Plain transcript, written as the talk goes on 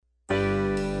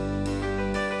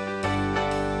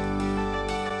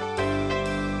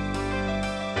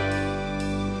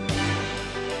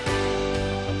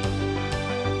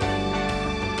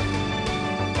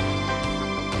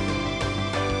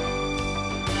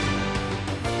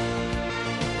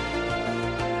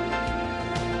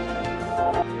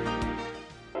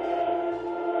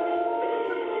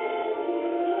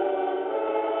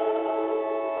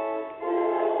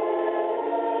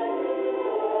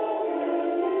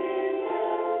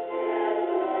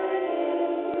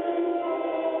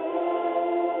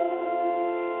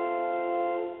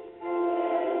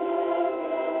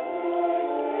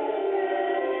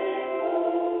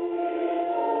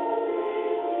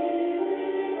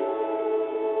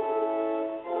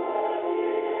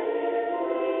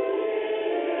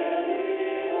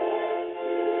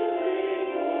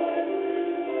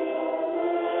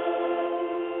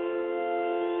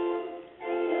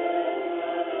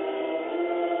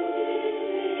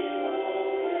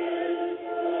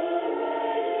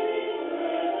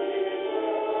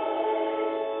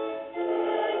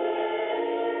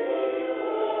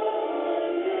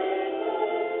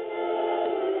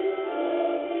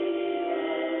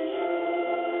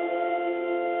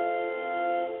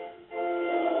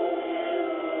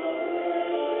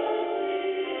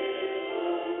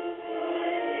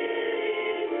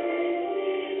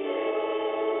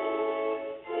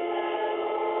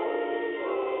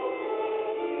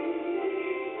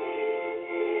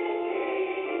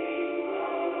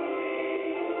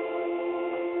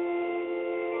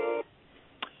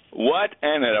What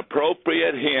an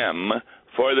appropriate hymn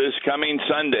for this coming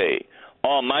Sunday.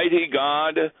 Almighty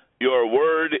God, your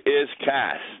word is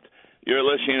cast. You're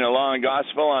listening to Law and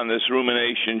Gospel on this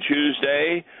Rumination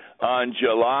Tuesday on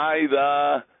July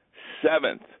the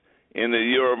 7th in the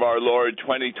year of our Lord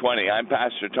 2020. I'm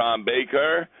Pastor Tom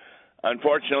Baker.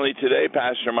 Unfortunately today,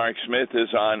 Pastor Mark Smith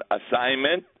is on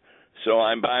assignment, so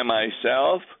I'm by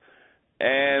myself.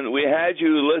 And we had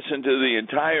you listen to the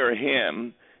entire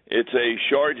hymn. It's a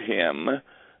short hymn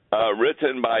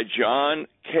written by John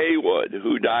Cawood,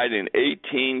 who died in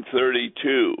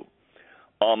 1832.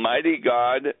 Almighty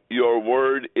God, your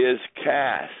word is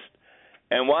cast.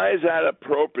 And why is that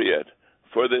appropriate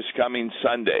for this coming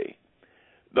Sunday?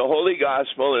 The Holy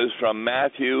Gospel is from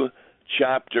Matthew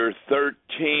chapter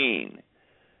 13.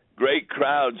 Great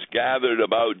crowds gathered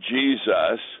about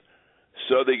Jesus,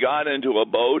 so they got into a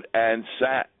boat and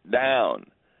sat down,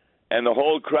 and the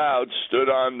whole crowd stood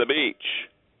on the beach.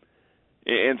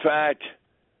 In fact,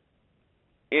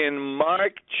 in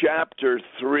Mark chapter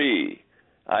 3,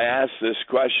 I asked this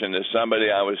question to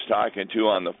somebody I was talking to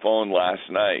on the phone last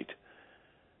night.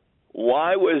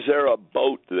 Why was there a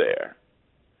boat there?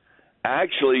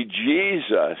 Actually,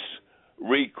 Jesus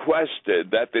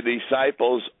requested that the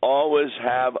disciples always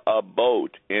have a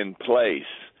boat in place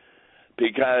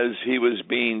because he was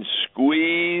being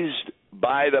squeezed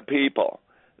by the people.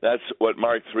 That's what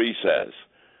Mark 3 says.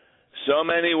 So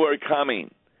many were coming,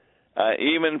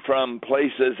 even from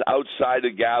places outside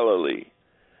of Galilee,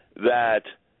 that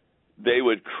they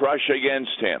would crush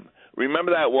against him.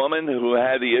 Remember that woman who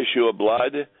had the issue of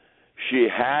blood? She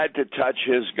had to touch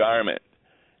his garment,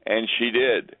 and she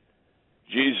did.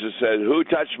 Jesus said, "Who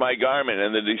touched my garment?"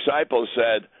 And the disciples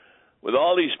said, "With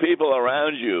all these people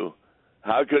around you,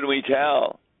 how could we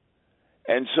tell?"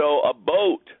 And so a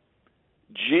boat,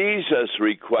 Jesus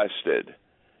requested.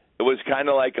 It was kind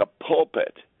of like a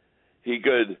pulpit. He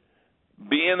could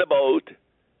be in the boat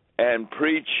and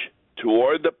preach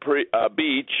toward the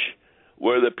beach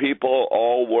where the people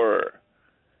all were.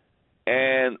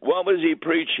 And what was he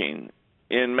preaching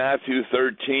in Matthew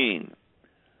 13?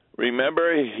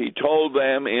 Remember, he told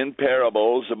them in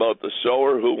parables about the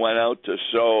sower who went out to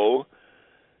sow.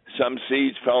 Some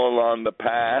seeds fell along the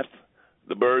path.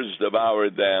 The birds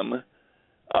devoured them.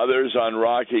 Others on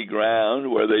rocky ground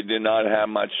where they did not have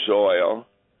much soil.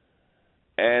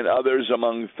 And others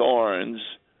among thorns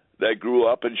that grew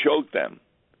up and choked them.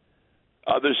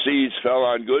 Other seeds fell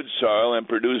on good soil and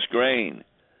produced grain.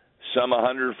 Some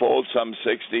 100-fold, some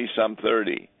 60, some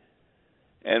 30.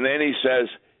 And then he says,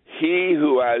 "He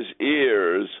who has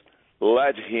ears,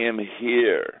 let him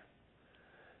hear."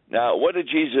 Now, what did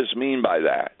Jesus mean by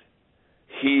that?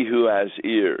 He who has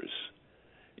ears.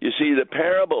 You see, the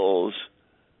parables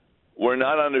were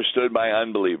not understood by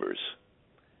unbelievers.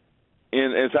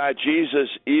 In fact, Jesus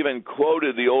even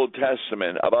quoted the Old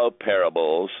Testament about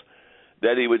parables,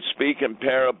 that he would speak in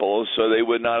parables so they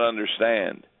would not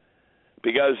understand.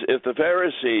 Because if the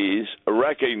Pharisees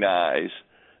recognized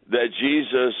that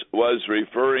Jesus was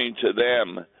referring to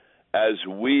them as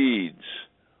weeds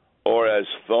or as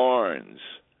thorns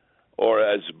or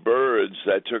as birds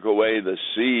that took away the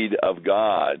seed of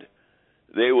God,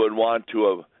 they would want to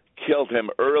have killed him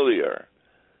earlier.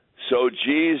 So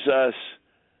Jesus,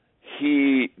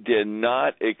 he did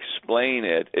not explain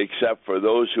it except for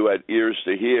those who had ears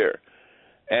to hear.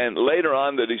 And later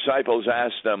on, the disciples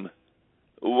asked him,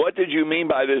 "What did you mean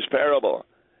by this parable?"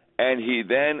 And he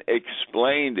then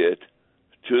explained it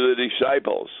to the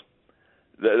disciples.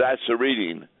 That's the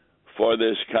reading for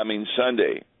this coming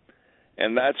Sunday.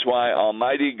 And that's why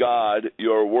Almighty God,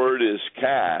 your word is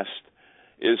cast,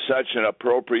 is such an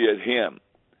appropriate hymn.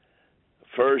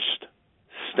 First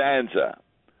stanza.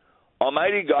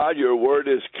 Almighty God, your word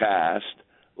is cast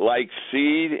like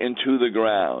seed into the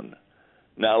ground.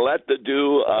 Now let the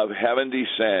dew of heaven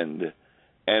descend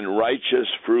and righteous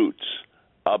fruits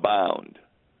abound.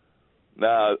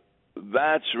 Now,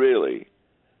 that's really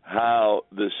how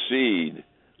the seed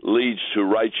leads to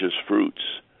righteous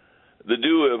fruits. The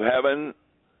dew of heaven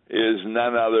is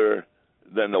none other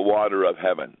than the water of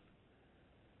heaven.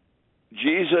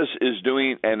 Jesus is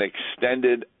doing an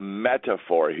extended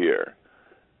metaphor here.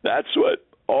 That's what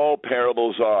all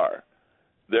parables are.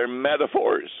 They're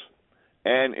metaphors.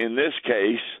 And in this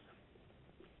case,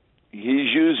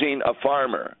 he's using a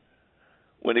farmer.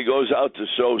 When he goes out to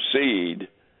sow seed,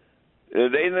 they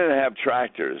didn't have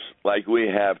tractors like we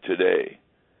have today.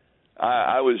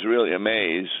 I was really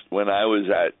amazed when I was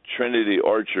at Trinity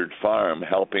Orchard Farm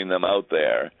helping them out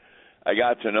there. I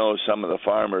got to know some of the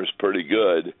farmers pretty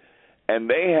good, and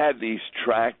they had these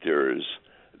tractors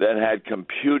that had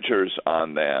computers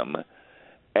on them,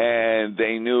 and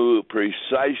they knew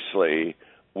precisely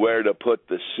where to put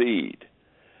the seed.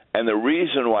 And the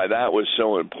reason why that was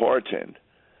so important,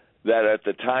 that at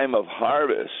the time of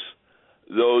harvest,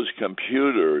 those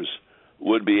computers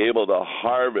would be able to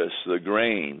harvest the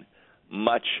grain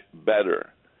much better.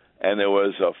 And there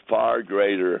was a far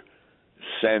greater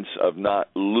sense of not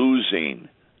losing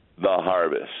the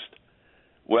harvest.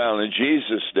 Well, in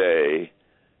Jesus' day,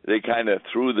 they kind of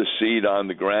threw the seed on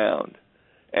the ground.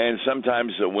 And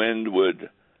sometimes the wind would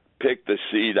pick the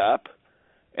seed up,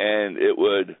 and it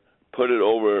would put it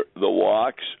over the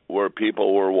walks where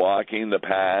people were walking, the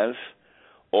paths,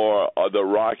 or the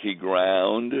rocky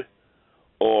ground,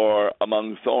 or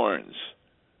among thorns.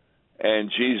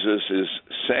 And Jesus is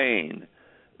saying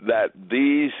that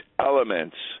these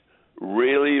elements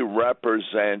really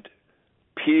represent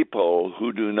people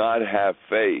who do not have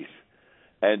faith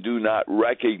and do not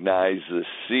recognize the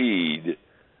seed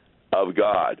of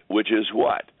God, which is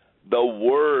what? The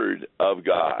Word of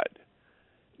God.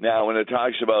 Now, when it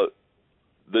talks about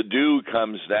the dew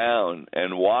comes down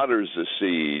and waters the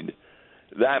seed,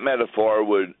 that metaphor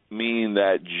would mean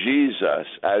that Jesus,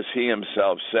 as he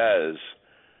himself says,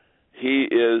 he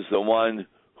is the one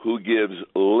who gives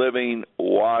living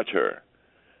water.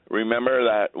 Remember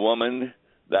that woman,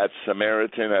 that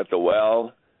Samaritan at the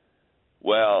well?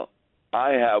 Well,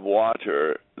 I have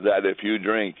water that if you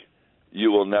drink,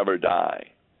 you will never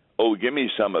die. Oh, give me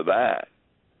some of that,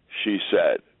 she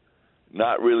said,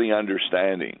 not really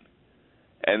understanding.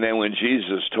 And then when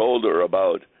Jesus told her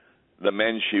about the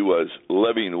men she was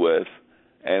living with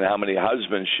and how many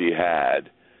husbands she had,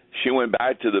 she went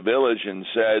back to the village and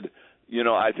said, you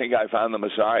know, I think I found the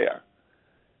Messiah.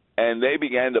 And they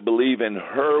began to believe in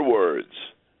her words.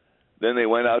 Then they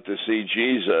went out to see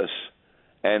Jesus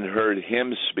and heard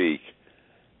him speak,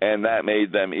 and that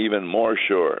made them even more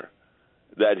sure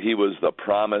that he was the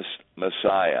promised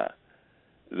Messiah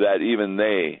that even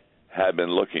they had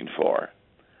been looking for.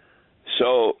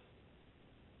 So,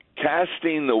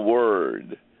 casting the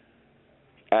word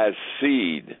as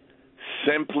seed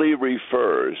simply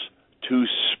refers to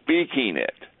speaking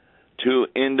it to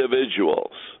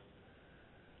individuals.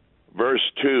 Verse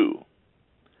 2,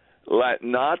 let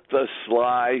not the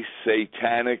sly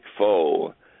satanic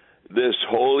foe this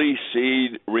holy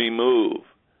seed remove,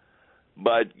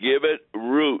 but give it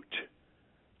root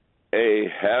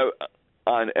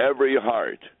on every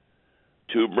heart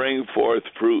to bring forth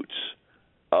fruits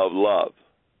of love.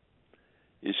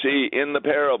 You see, in the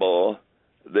parable,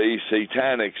 the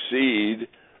satanic seed,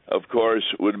 of course,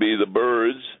 would be the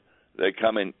birds that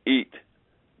come and eat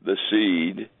the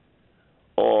seed,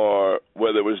 or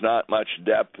where there was not much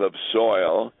depth of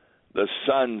soil, the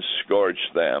sun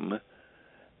scorched them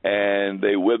and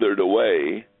they withered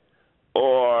away,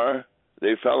 or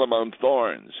they fell among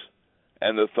thorns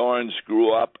and the thorns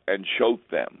grew up and choked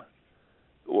them.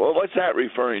 Well, what's that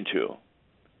referring to?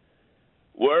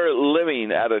 We're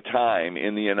living at a time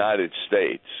in the United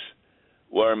States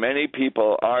where many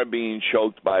people are being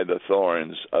choked by the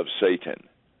thorns of Satan.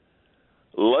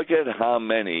 Look at how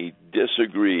many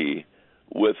disagree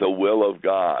with the will of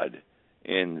God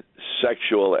in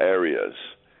sexual areas.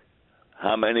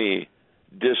 How many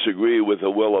disagree with the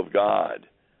will of God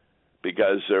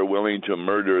because they're willing to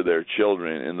murder their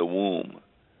children in the womb.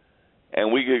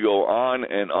 And we could go on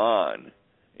and on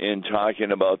in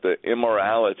talking about the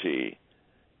immorality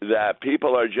that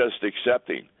people are just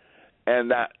accepting.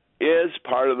 And that is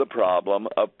part of the problem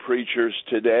of preachers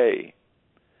today.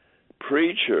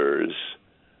 Preachers,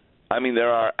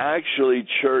 there are actually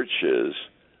churches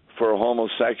for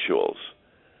homosexuals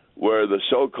where the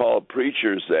so-called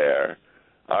preachers there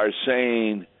are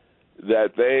saying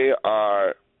that they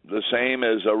are the same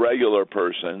as a regular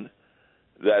person,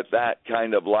 that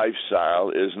kind of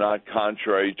lifestyle is not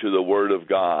contrary to the Word of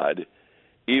God,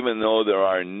 even though there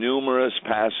are numerous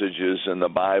passages in the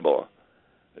Bible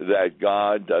that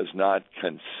God does not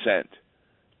consent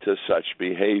to such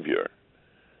behavior.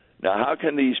 Now, how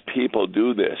can these people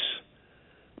do this?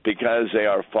 Because they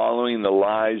are following the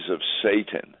lies of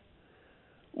Satan.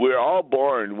 We're all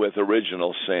born with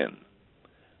original sin,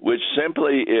 which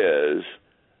simply is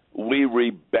we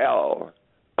rebel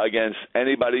against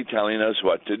anybody telling us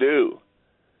what to do.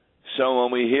 So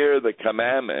when we hear the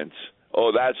commandments,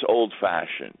 oh, that's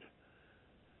old-fashioned.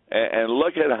 And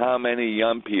look at how many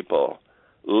young people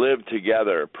live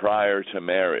together prior to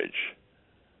marriage.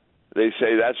 They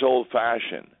say that's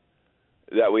old-fashioned,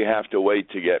 that we have to wait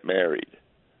to get married.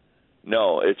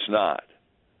 No, it's not.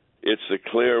 It's the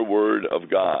clear word of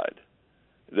God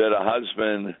that a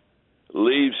husband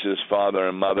leaves his father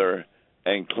and mother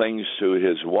and clings to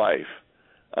his wife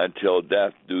until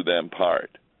death do them part.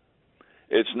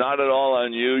 It's not at all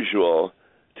unusual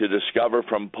to discover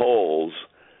from polls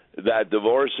that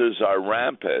divorces are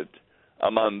rampant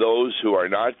among those who are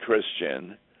not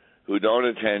Christian, who don't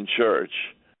attend church.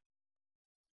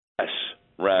 Less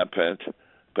rampant,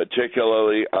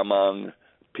 particularly among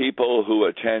people who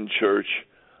attend church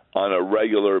on a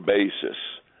regular basis.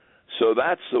 So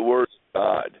that's the word of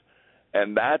God,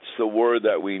 and that's the word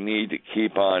that we need to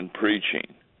keep on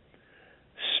preaching.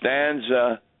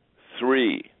 Stanza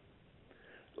 3.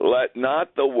 Let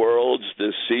not the world's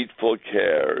deceitful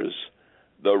cares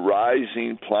the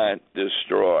rising plant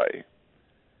destroy,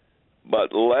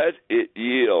 but let it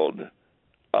yield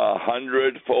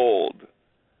 100-fold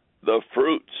the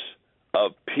fruits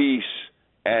of peace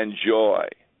and joy.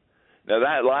 Now,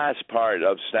 that last part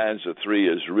of stanza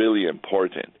 3 is really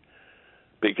important,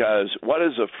 because what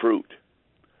is a fruit?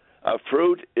 A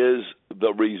fruit is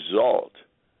the result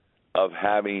of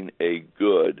having a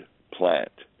good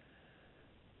plant.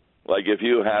 Like if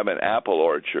you have an apple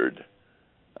orchard,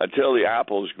 until the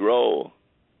apples grow,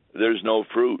 there's no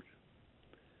fruit.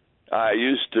 I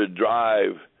used to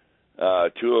drive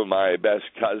two of my best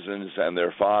cousins and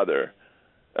their father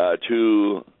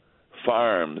to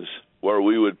farms where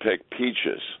we would pick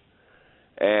peaches.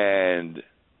 And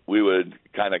we would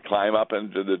kind of climb up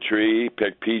into the tree,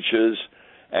 pick peaches,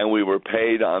 and we were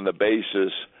paid on the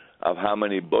basis of how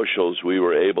many bushels we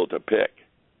were able to pick.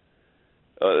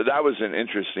 That was an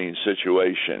interesting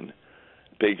situation,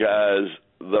 because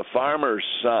the farmer's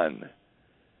son,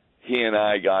 he and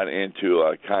I got into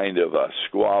a kind of a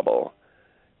squabble,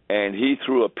 and he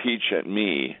threw a peach at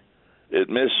me. It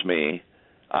missed me.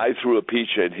 I threw a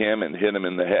peach at him and hit him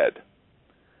in the head.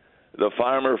 The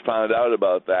farmer found out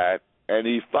about that, and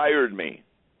he fired me.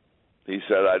 He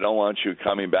said, I don't want you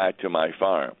coming back to my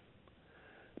farm.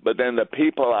 But then the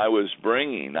people I was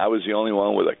bringing, I was the only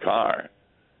one with a car,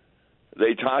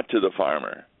 they talked to the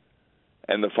farmer.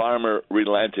 And the farmer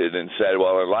relented and said,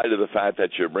 well, in light of the fact that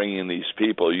you're bringing these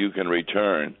people, you can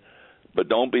return, but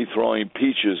don't be throwing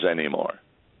peaches anymore.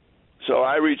 So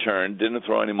I returned, didn't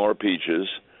throw any more peaches.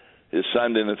 His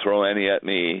son didn't throw any at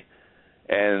me.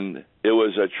 And it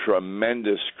was a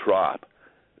tremendous crop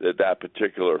that that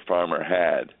particular farmer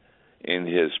had in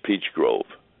his peach grove.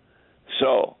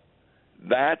 So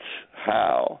that's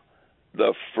how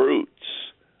the fruits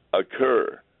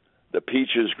occur. The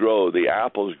peaches grow, the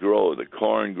apples grow, the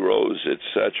corn grows,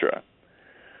 etc.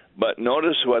 But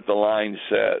notice what the line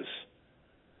says,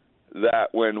 that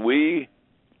when we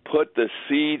put the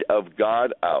seed of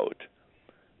God out,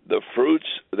 the fruits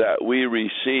that we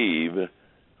receive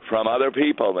from other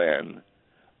people then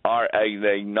are an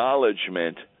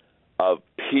acknowledgement of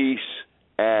peace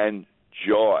and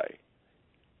joy.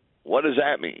 What does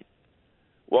that mean?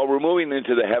 Well, we're moving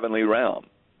into the heavenly realm.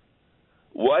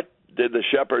 What did the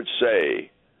shepherds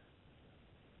say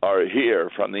or hear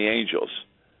from the angels?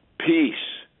 Peace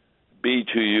be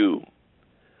to you.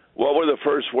 What were the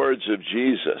first words of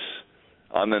Jesus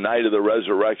on the night of the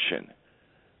resurrection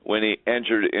when he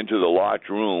entered into the locked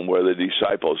room where the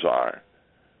disciples are?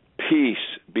 Peace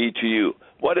be to you.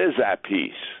 What is that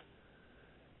peace?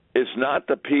 It's not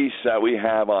the peace that we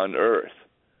have on earth.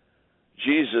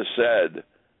 Jesus said,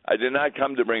 I did not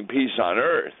come to bring peace on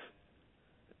earth,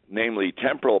 namely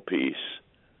temporal peace,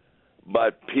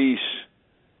 but peace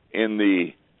in the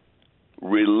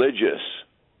religious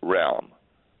realm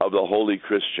of the Holy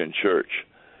Christian Church.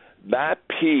 That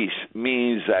peace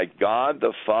means that God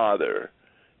the Father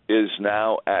is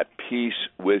now at peace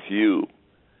with you,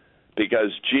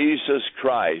 because Jesus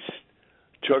Christ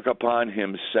took upon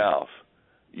himself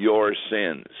your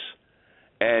sins.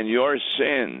 And your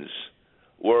sins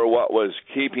were what was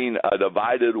keeping a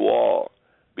divided wall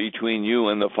between you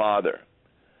and the Father.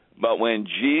 But when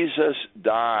Jesus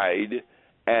died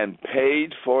and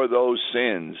paid for those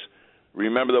sins,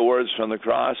 remember the words from the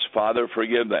cross, Father,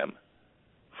 forgive them,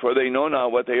 for they know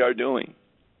not what they are doing.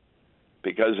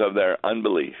 Because of their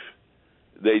unbelief,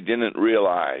 they didn't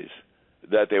realize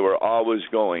that they were always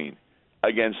going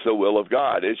against the will of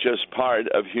God. It's just part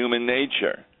of human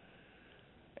nature.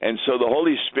 And so the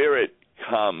Holy Spirit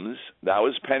comes, that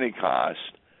was Pentecost,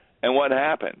 and what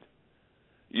happened?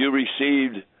 You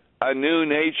received a new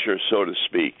nature, so to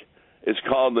speak. It's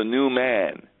called the new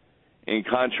man, in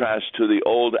contrast to the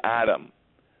old Adam.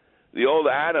 The old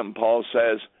Adam, Paul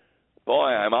says, boy,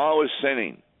 I'm always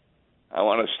sinning. I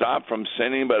want to stop from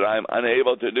sinning, but I'm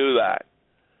unable to do that.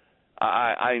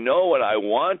 I know what I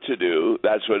want to do,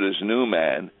 that's what is new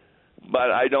man,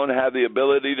 but I don't have the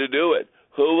ability to do it.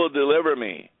 Who will deliver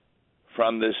me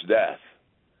from this death?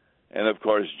 And of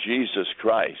course, Jesus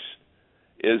Christ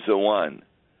is the one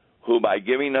who, by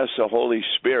giving us the Holy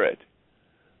Spirit,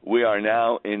 we are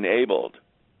now enabled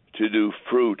to do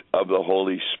fruit of the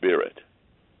Holy Spirit.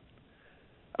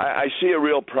 I see a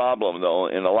real problem, though,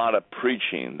 in a lot of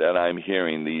preaching that I'm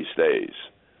hearing these days.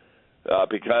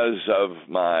 Because of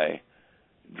my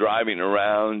driving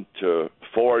around to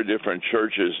 4 different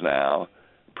churches now,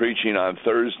 preaching on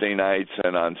Thursday nights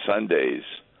and on Sundays,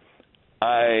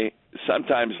 I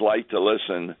sometimes like to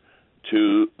listen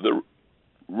to the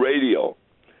radio.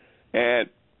 And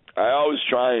I always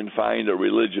try and find a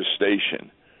religious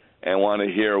station and want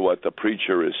to hear what the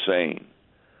preacher is saying.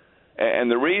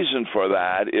 And the reason for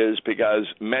that is because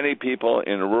many people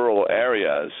in rural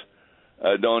areas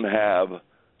don't have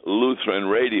Lutheran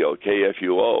radio,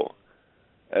 KFUO,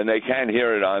 and they can't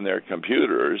hear it on their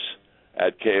computers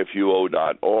at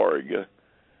kfuo.org,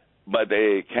 but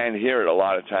they can hear it a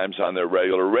lot of times on their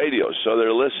regular radio, so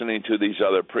they're listening to these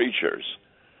other preachers.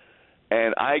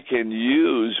 And I can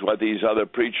use what these other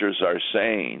preachers are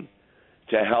saying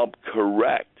to help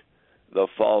correct the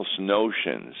false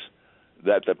notions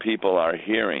that the people are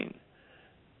hearing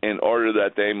in order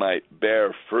that they might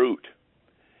bear fruit.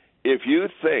 If you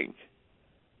think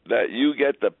that you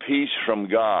get the peace from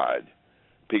God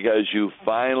because you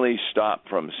finally stop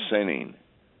from sinning,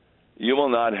 you will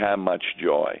not have much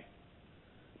joy,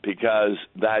 because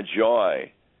that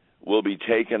joy will be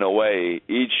taken away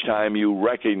each time you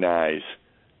recognize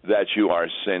that you are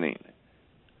sinning.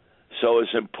 So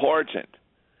it's important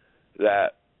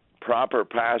that proper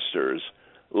pastors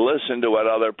listen to what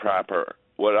other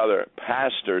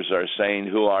pastors are saying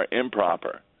who are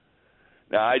improper.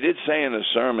 Now, I did say in a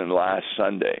sermon last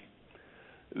Sunday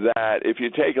that if you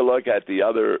take a look at the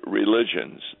other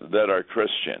religions that are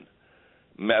Christian,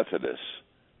 Methodist,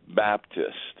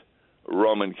 Baptist,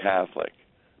 Roman Catholic,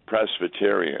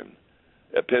 Presbyterian,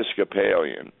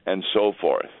 Episcopalian, and so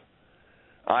forth,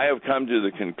 I have come to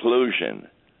the conclusion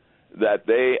that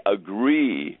they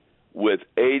agree with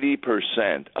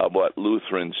 80% of what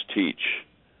Lutherans teach.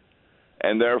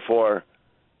 And therefore,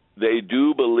 they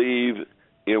do believe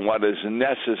in what is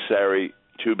necessary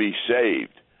to be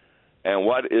saved. And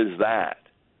what is that?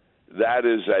 That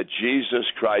is that Jesus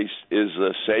Christ is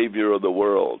the Savior of the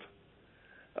world.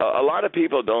 A lot of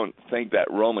people don't think that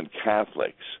Roman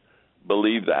Catholics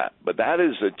believe that, but that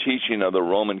is the teaching of the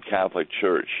Roman Catholic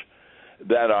Church,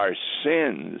 that our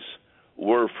sins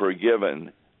were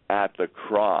forgiven at the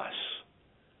cross.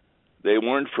 They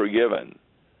weren't forgiven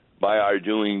by our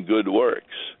doing good works.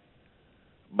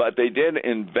 But they did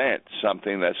invent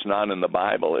something that's not in the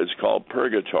Bible. It's called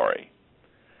purgatory.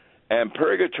 And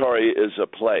purgatory is a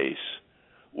place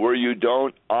where you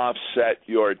don't offset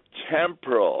your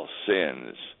temporal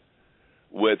sins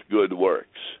with good works.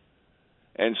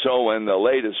 And so when the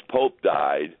latest pope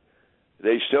died,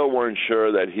 they still weren't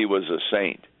sure that he was a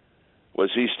saint. Was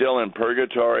he still in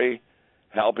purgatory,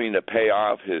 helping to pay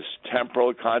off his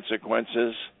temporal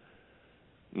consequences?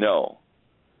 No.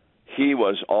 He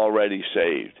was already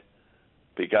saved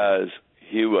because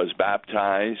he was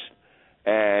baptized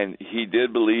and he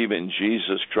did believe in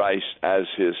Jesus Christ as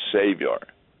his Savior.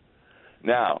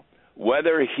 Now,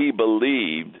 whether he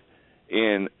believed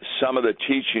in some of the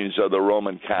teachings of the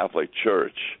Roman Catholic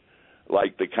Church,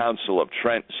 like the Council of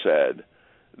Trent said,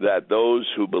 that those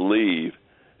who believe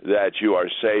that you are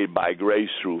saved by grace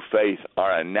through faith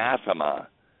are anathema,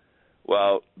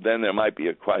 well, then there might be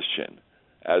a question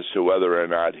as to whether or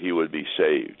not he would be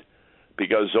saved,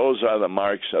 because those are the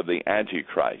marks of the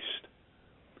Antichrist.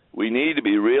 We need to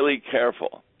be really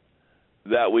careful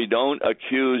that we don't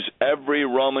accuse every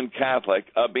Roman Catholic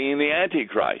of being the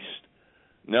Antichrist.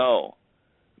 No,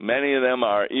 many of them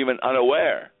are even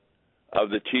unaware of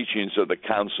the teachings of the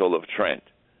Council of Trent.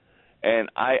 And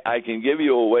I can give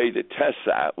you a way to test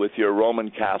that with your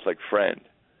Roman Catholic friend.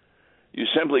 You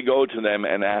simply go to them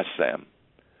and ask them,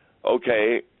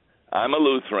 okay, I'm a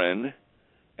Lutheran,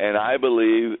 and I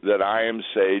believe that I am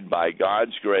saved by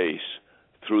God's grace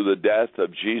through the death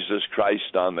of Jesus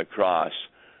Christ on the cross,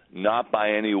 not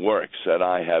by any works that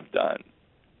I have done.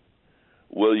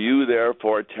 Will you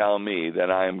therefore tell me that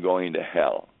I am going to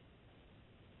hell?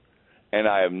 And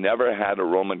I have never had a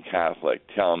Roman Catholic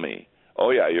tell me, oh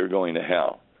yeah, you're going to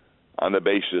hell, on the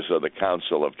basis of the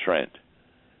Council of Trent.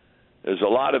 There's a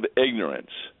lot of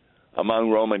ignorance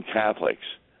among Roman Catholics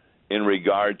in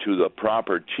regard to the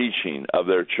proper teaching of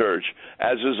their church,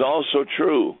 as is also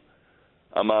true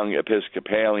among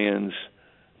Episcopalians,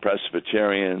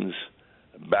 Presbyterians,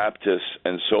 Baptists,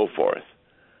 and so forth.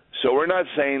 So we're not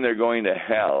saying they're going to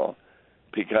hell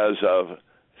because of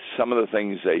some of the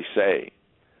things they say.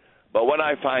 But what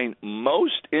I find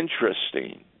most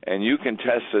interesting, and you can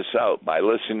test this out by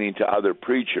listening to other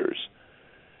preachers,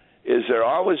 is they're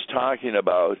always talking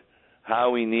about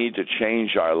how we need to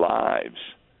change our lives.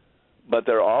 but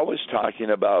they're always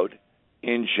talking about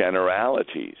in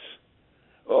generalities.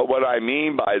 Well, what I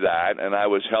mean by that, and I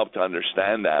was helped to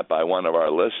understand that by one of our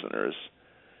listeners,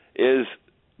 is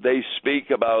they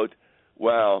speak about,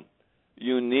 well,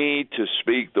 you need to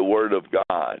speak the word of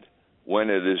God when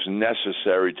it is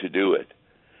necessary to do it.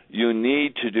 You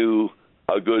need to do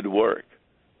a good work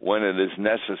when it is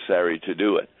necessary to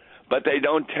do it. But they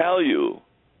don't tell you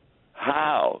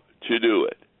how to do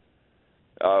it.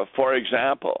 For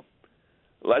example,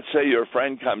 let's say your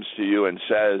friend comes to you and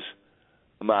says,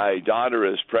 my daughter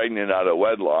is pregnant out of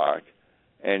wedlock,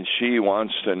 and she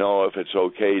wants to know if it's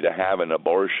okay to have an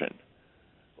abortion.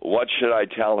 What should I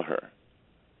tell her?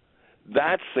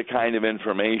 That's the kind of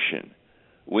information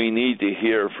we need to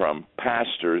hear from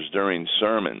pastors during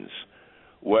sermons,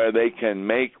 where they can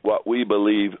make what we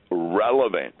believe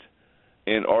relevant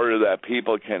in order that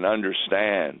people can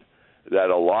understand that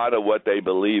a lot of what they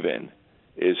believe in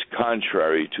is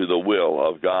contrary to the will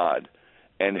of God,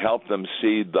 and help them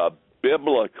see the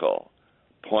biblical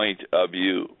point of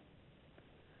view.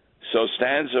 So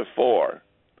stanza 4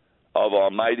 of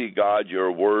Almighty God,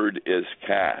 your word is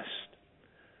cast.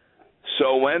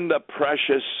 So when the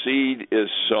precious seed is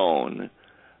sown,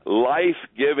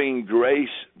 life-giving grace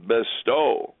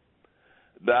bestow,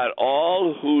 that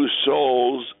all whose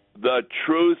souls the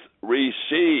truth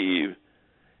receive,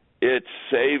 its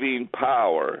saving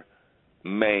power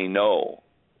may know.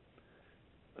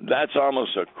 That's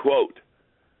almost a quote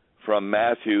from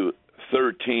Matthew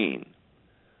 13,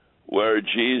 where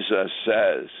Jesus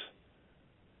says,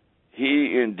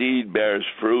 he indeed bears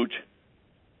fruit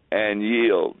and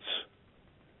yields,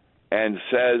 and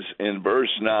says in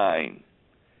verse 9,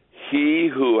 he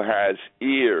who has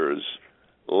ears,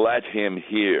 let him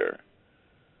hear.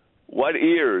 What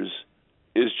ears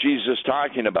is Jesus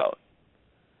talking about?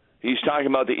 He's talking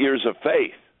about the ears of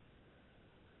faith.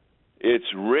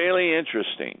 It's really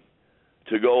interesting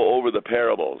to go over the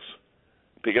parables,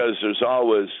 because there's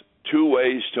always two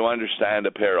ways to understand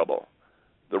a parable,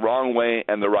 the wrong way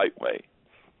and the right way.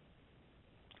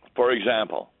 For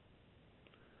example,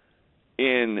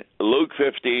 in Luke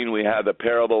 15, we have the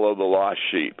parable of the lost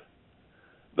sheep.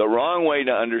 The wrong way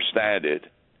to understand it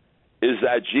is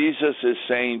that Jesus is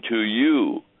saying to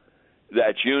you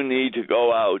that you need to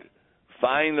go out,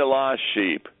 find the lost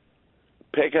sheep,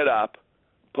 pick it up,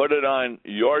 put it on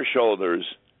your shoulders,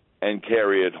 and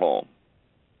carry it home.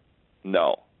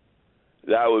 No,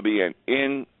 that would be an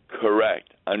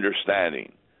incorrect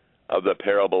understanding of the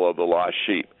parable of the lost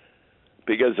sheep,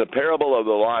 because the parable of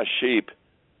the lost sheep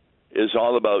is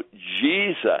all about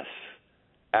Jesus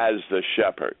as the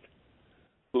shepherd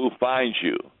who finds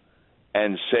you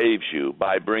and saves you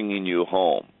by bringing you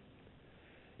home.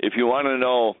 If you want to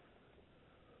know,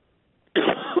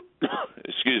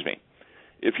 excuse me,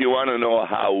 if you want to know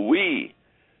how we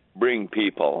bring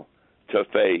people to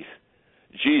faith,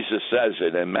 Jesus says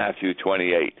it in Matthew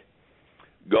 28.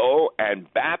 Go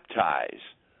and baptize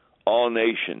all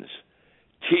nations,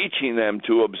 teaching them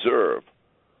to observe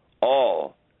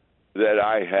all that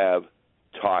I have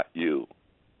taught you.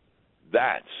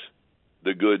 That's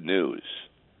the good news.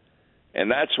 And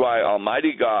that's why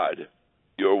Almighty God,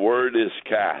 your word is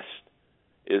cast,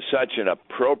 is such an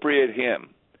appropriate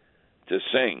hymn to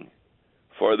sing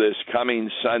for this coming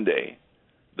Sunday,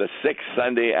 the sixth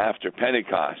Sunday after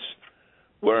Pentecost,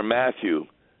 where Matthew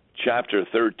chapter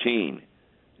 13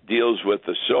 deals with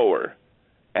the sower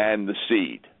and the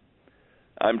seed.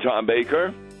 I'm Tom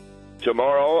Baker.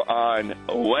 Tomorrow on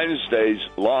Wednesday's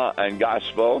Law and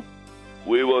Gospel,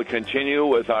 we will continue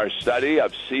with our study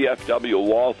of C.F.W.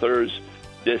 Walther's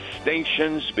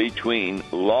distinctions between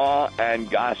law and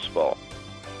gospel.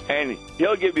 And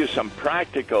he'll give you some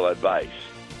practical advice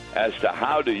as to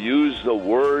how to use the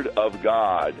Word of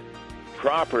God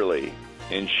properly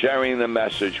in sharing the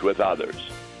message with others.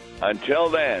 Until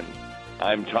then,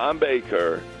 I'm Tom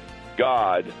Baker.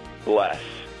 God bless.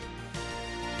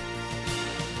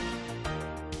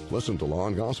 Listen to Law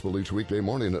and Gospel each weekday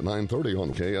morning at 9:30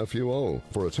 on KFUO.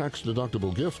 For a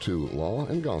tax-deductible gift to Law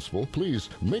and Gospel, please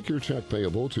make your check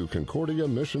payable to Concordia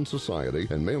Mission Society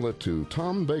and mail it to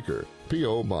Tom Baker,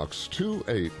 P.O. Box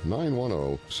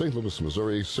 28910, St. Louis,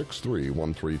 Missouri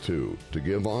 63132. To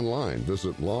give online,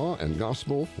 visit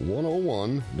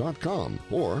lawandgospel101.com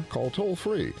or call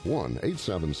toll-free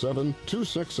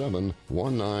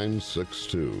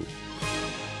 1-877-267-1962.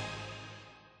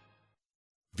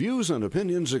 Views and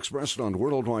opinions expressed on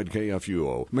Worldwide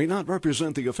KFUO may not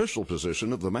represent the official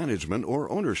position of the management or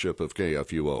ownership of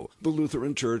KFUO, the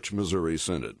Lutheran Church Missouri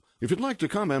Synod. If you'd like to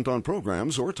comment on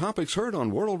programs or topics heard on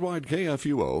Worldwide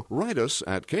KFUO, write us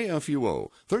at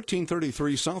KFUO,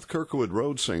 1333 South Kirkwood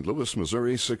Road, St. Louis,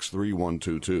 Missouri,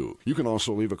 63122. You can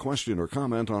also leave a question or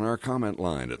comment on our comment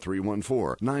line at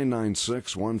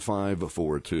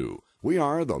 314-996-1542. We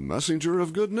are the messenger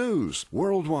of good news,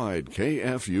 Worldwide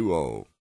KFUO.